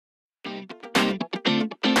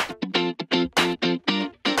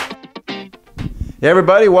Hey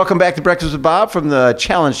everybody, welcome back to Breakfast with Bob from the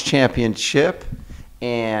Challenge Championship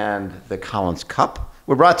and the Collins Cup.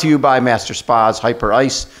 We're brought to you by Master Spas,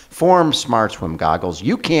 Hyperice, Form, Smart Swim Goggles,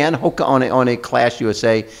 UCAN, HOKA One Clash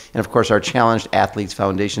USA, and of course our Challenged Athletes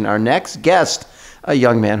Foundation. Our next guest, a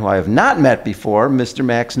young man who I have not met before, Mr.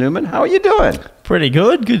 Max Neumann. How are you doing? Pretty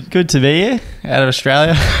good. Good to be here out of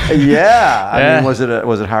Australia. Yeah. I mean, was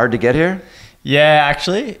it hard to get here? Yeah,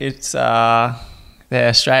 actually, it's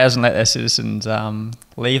Australia doesn't let their citizens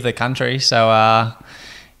leave the country, so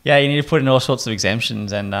yeah, you need to put in all sorts of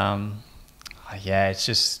exemptions, and yeah, it's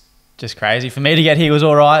just crazy. For me to get here was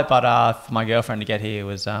all right, but for my girlfriend to get here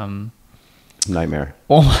was nightmare,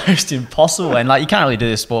 almost impossible. And like, you can't really do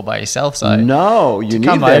this sport by yourself, so no, you need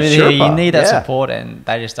come that over here, Sherpa. you need that support, and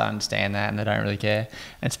they just don't understand that, and they don't really care.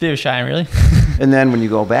 And it's a bit of a shame, really. And then when you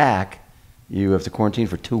go back, you have to quarantine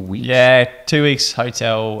for 2 weeks. Yeah, 2 weeks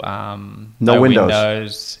hotel. No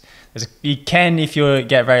windows. You can, if you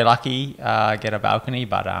get very lucky, get a balcony,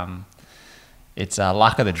 but it's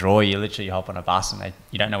luck of the draw. You literally hop on a bus and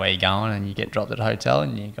you don't know where you're going, and you get dropped at a hotel,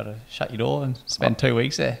 and you got to shut your door and spend 2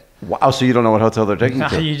 weeks there. Wow, so you don't know what hotel they're taking you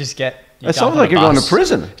to? No, you just get. It sounds like you're going to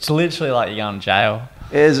prison. It's literally like you're going to jail.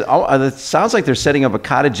 It sounds like they're setting up a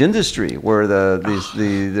cottage industry where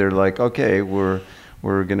they're like, okay, we're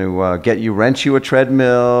going to rent you a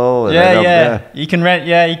treadmill. Yeah. You can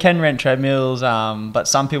rent treadmills, but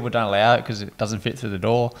some people don't allow it because it doesn't fit through the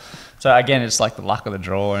door. So again, it's like the luck of the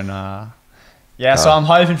draw, and so I'm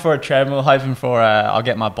hoping for a treadmill, I'll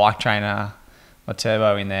get my bike trainer, my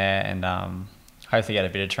turbo in there, and hopefully get a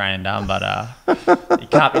bit of training done. But you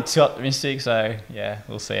can't be too optimistic, so yeah,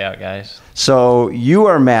 we'll see how it goes. So you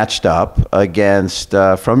are matched up against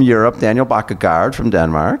from Europe, Daniel Baekkegard from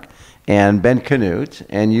Denmark, and Ben Kanute,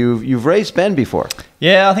 and you've raced Ben before.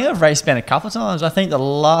 Yeah, I think I've raced Ben a couple of times. I think the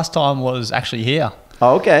last time was actually here.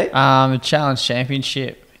 Oh, okay. The Challenge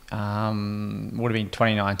Championship would have been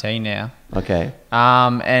 2019 now. Okay.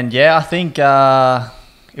 And yeah, I think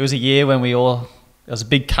it was a year when there was a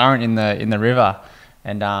big current in the river,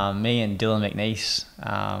 and me and Dylan McNeice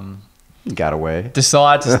got away.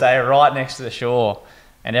 Decided to stay right next to the shore,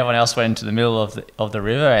 and everyone else went into the middle of the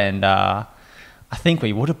river, and I think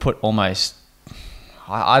we would have put almost,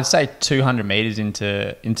 I'd say 200 meters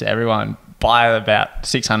into everyone by about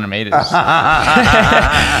 600 meters.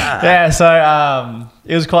 Yeah, so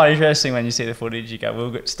it was quite interesting when you see the footage. You go,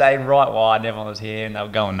 we stayed right wide, and everyone was here, and they were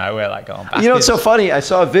going nowhere, like going back. You know, it's so funny. I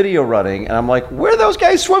saw a video running, and I'm like, where are those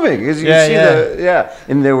guys swimming? Because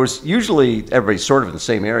and there was usually everybody sort of in the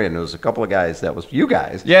same area, and there was a couple of guys that was you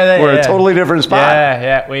guys. Yeah, were a totally different spot.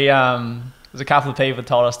 Yeah. We there's a couple of people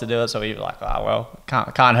told us to do it, so we were like, oh well,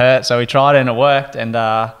 can't hurt. So we tried it, and it worked. And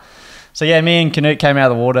so yeah, me and Kanute came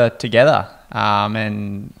out of the water together,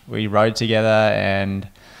 and we rode together, and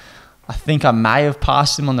I think I may have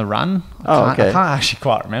passed him on the run. I can't actually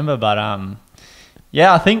quite remember, but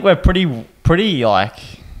yeah, I think we're pretty like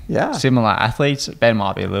similar athletes. Ben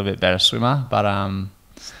might be a little bit better swimmer, but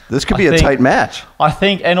this could be a tight match. I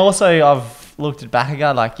think, and also I've looked at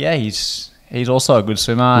Baekkegard, like he's also a good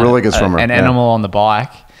swimmer, really good swimmer, an animal on the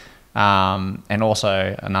bike, and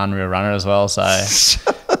also an unreal runner as well. So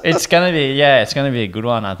it's gonna be a good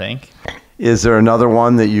one, I think. Is there another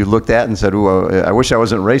one that you looked at and said, "Ooh, I wish I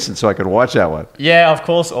wasn't racing so I could watch that one"? Yeah, of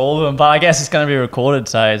course, all of them. But I guess it's going to be recorded,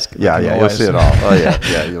 so it's you'll see it all. Oh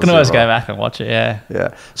yeah. You can always go back and watch it.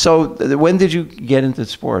 Yeah. So when did you get into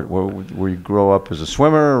sport? Were you grow up as a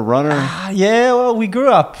swimmer, or runner? Well, I grew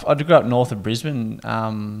up north of Brisbane.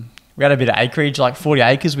 We had a bit of acreage, like 40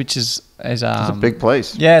 acres, which is it's a big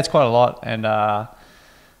place. Yeah, it's quite a lot, and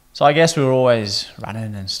so I guess we were always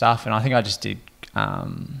running and stuff. And I think I just did.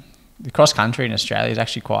 The cross country in Australia is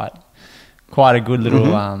actually quite a good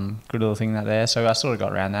little thing out there. So I sort of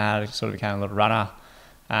got around that. I sort of became a little runner.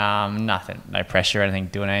 No pressure or anything,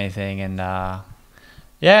 doing anything. And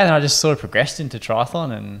then I just sort of progressed into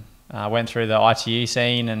triathlon, and went through the ITU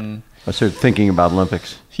scene, and I started thinking about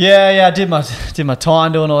Olympics. Yeah, I did my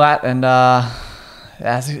time doing all that, and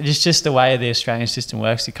it's just the way the Australian system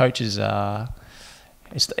works. The coaches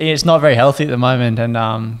it's not very healthy at the moment, and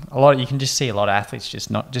you can just see a lot of athletes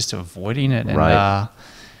just avoiding it, and right.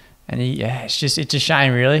 It's a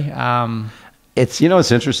shame, really. It's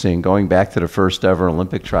it's interesting going back to the first ever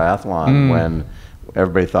Olympic triathlon when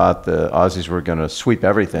everybody thought the Aussies were going to sweep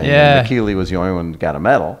everything. Yeah, and McKeely was the only one who got a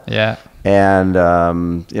medal. Yeah. And,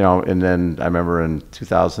 and then I remember in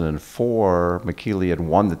 2004, McKeely had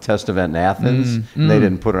won the test event in Athens, and they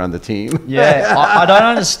didn't put her on the team. Yeah, I don't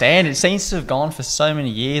understand. It seems to have gone for so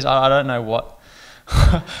many years. I don't know what.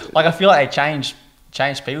 Like, I feel like they changed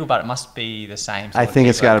change people, but it must be the same. I think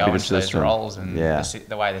it's got to be the into those system. roles and Yeah.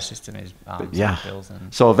 the way the system is Yeah. built.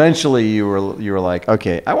 And So eventually you were like,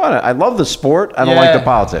 okay, I love the sport. I don't like the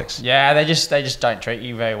politics. Yeah, they just don't treat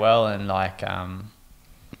you very well, and like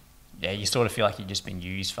you sort of feel like you've just been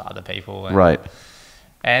used for other people. And, Right.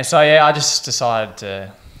 And so I just decided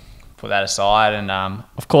to put that aside, and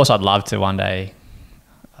of course I'd love to one day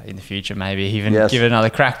in the future maybe even give it another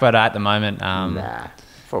crack, but at the moment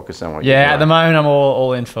focus on what you're at the doing. moment I'm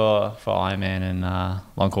all in for Ironman and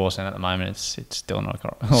long course, and at the moment it's still not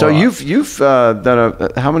So right. you've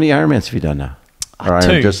done how many Ironmans have you done now? Or Iron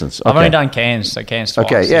 2 distance? I've only done Cairns, so Cairns twice.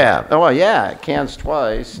 Okay, yeah. Oh, well, yeah, Cairns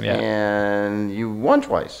twice, Yeah. and you won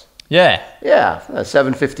twice. Yeah. Yeah,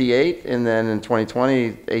 7:58, and then in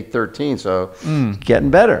 2020, 8:13. So getting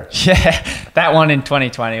better. Yeah, that one in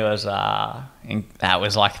 2020 was that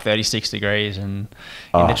was like 36 degrees and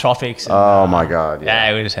in the tropics. And, Oh my God!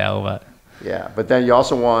 Yeah, it was hell, but yeah. But then you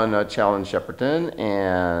also won Challenge Shepparton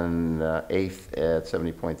and 8th at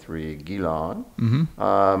 70.3 Geelong.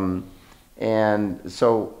 And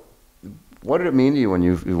so, what did it mean to you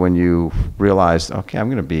when you realized, okay, I'm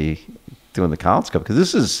going to be doing the Collins Cup, because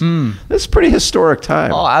this is pretty historic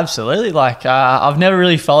time. Oh, absolutely! Like I've never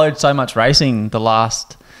really followed so much racing the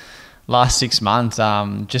last 6 months,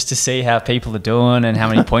 just to see how people are doing and how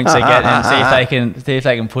many points they get, and see if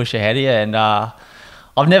they can push ahead of you. And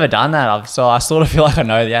I've never done that, so I sort of feel like I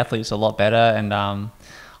know the athletes a lot better, and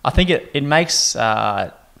I think it makes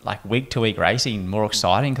like week to week racing more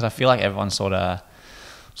exciting, because I feel like everyone's sort of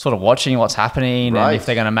watching what's happening, Right. and if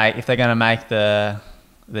they're gonna make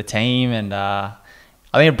the team, and I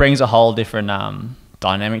think it brings a whole different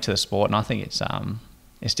dynamic to the sport, and I think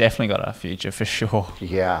it's definitely got a future for sure.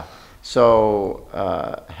 Yeah. So,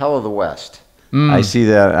 Hell of the West. I see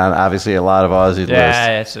that on obviously a lot of Aussie lists.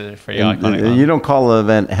 Yeah, it's a pretty iconic one. You don't call the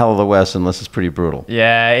event Hell of the West unless it's pretty brutal.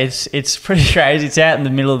 Yeah, it's pretty crazy. It's out in the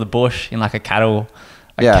middle of the bush in like a cattle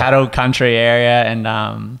country area,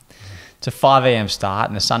 and it's a 5 a.m. start,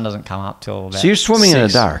 and the sun doesn't come up till about So you're swimming 6. in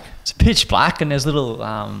the dark. It's pitch black, and there's little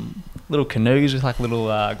canoes with like little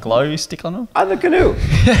glow stick on them. On the canoe.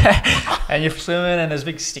 And you're swimming, and there's a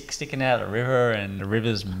big stick sticking out of the river, and the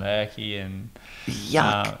river's murky, and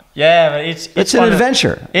Yuck. yeah, but it's an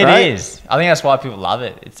adventure. It right? is. I think that's why people love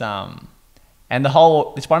it. It's and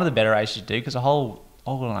it's one of the better races to do, because the whole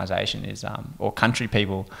organisation is or country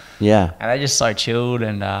people. Yeah. And they're just so chilled,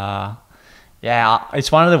 and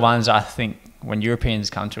it's one of the ones I think when Europeans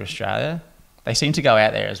come to Australia, they seem to go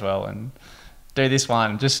out there as well and do this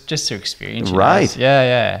one just to experience it. Right.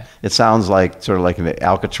 Yeah. It sounds like sort of like an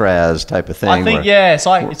Alcatraz type of thing. I think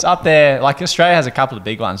it's up there. Like Australia has a couple of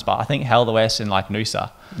big ones, but I think Hell of the West and like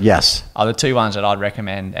Noosa Yes. are the 2 ones that I'd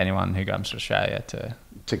recommend anyone who comes to Australia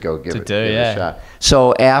to go give it do, a shot.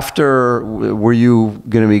 So after, were you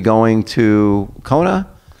going to be going to Kona?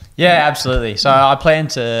 Yeah, absolutely. So I plan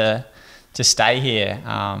to stay here,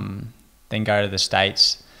 then go to the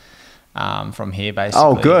States from here, basically.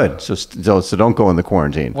 Oh, good. So don't go in the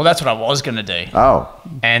quarantine. Well, that's what I was going to do. Oh.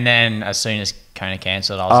 And then as soon as Kona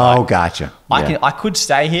cancelled, I was like, gotcha. I could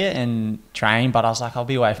stay here and train, but I was like, I'll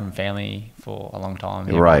be away from family for a long time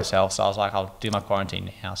here by Right. myself. So I was like, I'll do my quarantine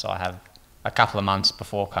now, so I have a couple of months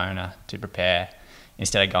before Kona to prepare,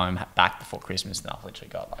 instead of going back before Christmas. Then I've literally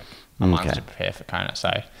got like a month to prepare for Kona.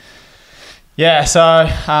 So yeah, so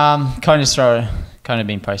Kona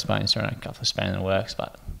being postponed, so a couple of spanning in the works,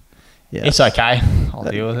 but Yes. it's okay. I'll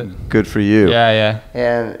deal with it. Good for you. Yeah.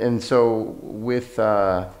 And so with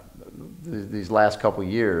these last couple of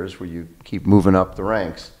years where you keep moving up the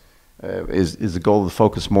ranks, is the goal to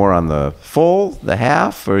focus more on the full, the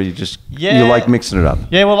half, or you like mixing it up?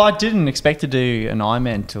 Yeah, well, I didn't expect to do an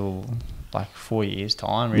Ironman until like 4 years'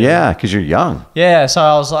 time, really. Yeah, because you're young. Yeah, so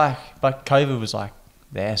I was like, but COVID was like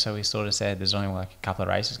there, so we sort of said there's only like a couple of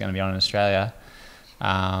races going to be on in Australia.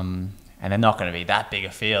 And they're not going to be that big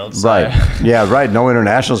a field. So Right. Yeah, right. No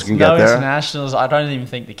internationals can get no there. internationals. I don't even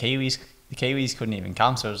think the Kiwis couldn't even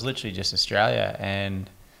come, so it was literally just Australia. And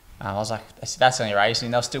I was like, that's only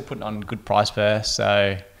racing. They were still putting on good price purse,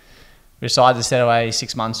 so we decided to set away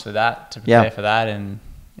 6 months for that, to prepare for that. And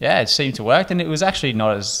yeah, it seemed to work, and it was actually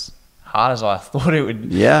not as hard as I thought it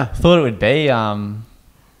would. Yeah. Thought it would be.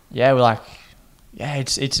 We're like,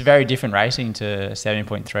 it's very different racing to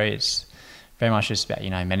 70.3. It's very much just about,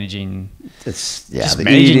 managing. It's just the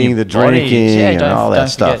managing eating, your the body. drinking, and all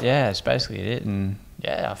that stuff. Forget, yeah, it's basically it. And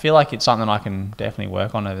yeah, I feel like it's something I can definitely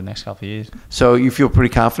work on over the next couple of years. So you feel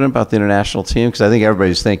pretty confident about the international team? Because I think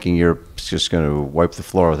everybody's thinking you're just going to wipe the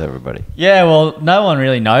floor with everybody. Yeah, well, no one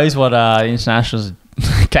really knows what internationals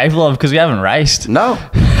are capable of, because we haven't raced. No.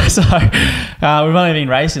 So we've only been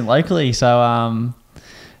racing locally. So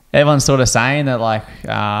everyone's sort of saying that like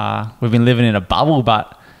we've been living in a bubble,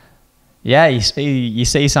 but yeah, you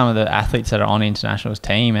see some of the athletes that are on the internationals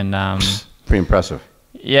team, and pretty impressive.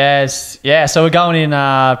 Yes, yeah. So we're going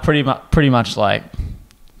in pretty much like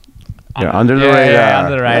under the radar. Yeah,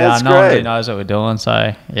 under the radar. That's no one really great. knows what we're doing.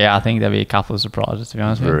 So yeah, I think there'll be a couple of surprises, to be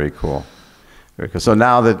honest with you. Very cool. Very cool. So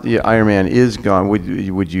now that Ironman is gone,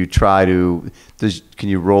 would you try to? Can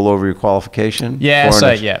you roll over your qualification? Yeah.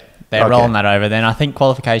 So yeah, they're Okay. rolling that over. Then I think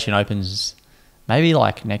qualification opens maybe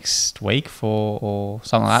like next week or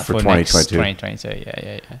something like that For next 2022. 2022.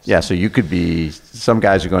 Yeah. Yeah, so you could be. Some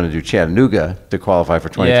guys are going to do Chattanooga to qualify for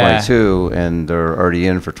 2022, and they're already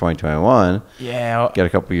in for 2021. Yeah. Get a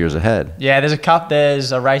couple years ahead. Yeah.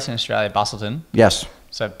 There's a race in Australia, Bustleton. Yes.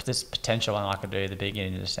 So this potential one I could do the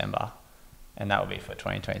beginning of December, and that will be for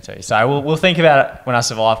 2022. So we'll think about it when I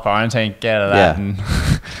survive quarantine, get out of that, and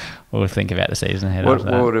we'll think about the season ahead. What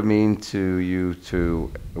would it mean to you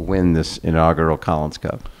to win this inaugural Collins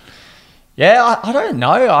Cup? Yeah, I don't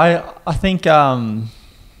know. I think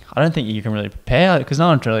I don't think you can really prepare because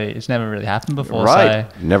it's never really happened before.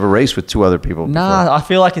 Right. So. Never raced with two other people before. Nah, I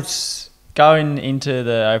feel like it's going into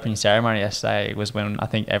the opening ceremony yesterday was when I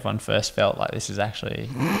think everyone first felt like this is actually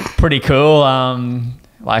pretty cool.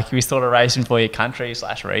 Like we sort of racing for your country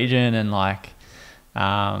 / region, and like,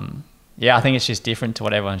 yeah, I think it's just different to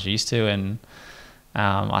what everyone's used to, and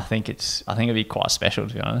I think it'd be quite special,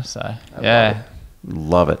 to be honest. So yeah.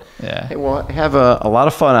 Love it. Yeah. Hey, well, have a lot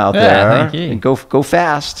of fun out there. Thank you. And go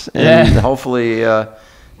fast. And hopefully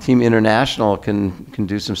Team International can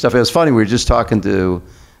do some stuff. It was funny. We were just talking to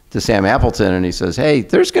Sam Appleton, and he says, hey,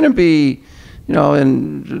 there's going to be,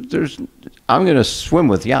 I'm going to swim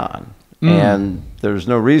with Jan. And there's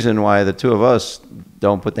no reason why the two of us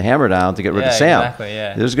don't put the hammer down to get rid of Sam. Exactly,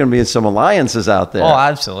 yeah. There's going to be some alliances out there. Oh,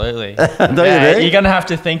 absolutely. Don't you think? You're going to have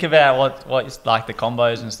to think about what's like the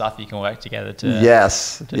combos and stuff you can work together to.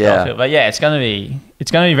 Yes. To yeah. But yeah, it's going to be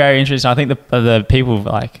very interesting. I think the people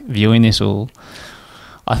like viewing this will,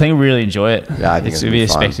 I think, really enjoy it. Yeah, I think it's going to be a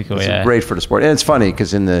fun. spectacle. It's great for the sport, and it's funny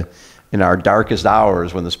because in our darkest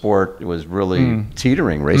hours when the sport was really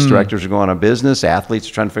teetering, race directors are going on business, athletes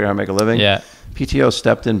are trying to figure out how to make a living. Yeah. PTO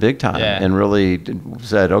stepped in big time and really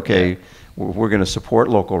said, okay, we're going to support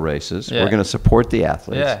local races. Yeah. We're going to support the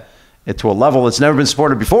athletes. Yeah. To a level that's never been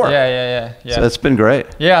supported before. Yeah. So it's been great.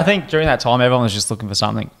 Yeah, I think during that time, everyone was just looking for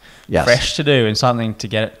something fresh to do and something to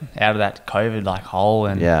get it out of that COVID like hole.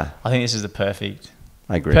 And I think this is the perfect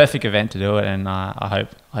event to do it. And I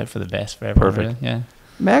hope for the best for everyone. Perfect. Really. Yeah.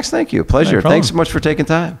 Max, thank you. Pleasure. No problem. Thanks so much for taking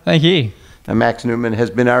time. Thank you. And Max Neumann has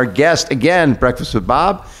been our guest. Again, Breakfast with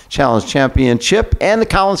Bob, Challenge Championship, and the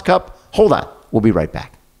Collins Cup. Hold on. We'll be right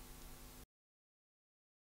back.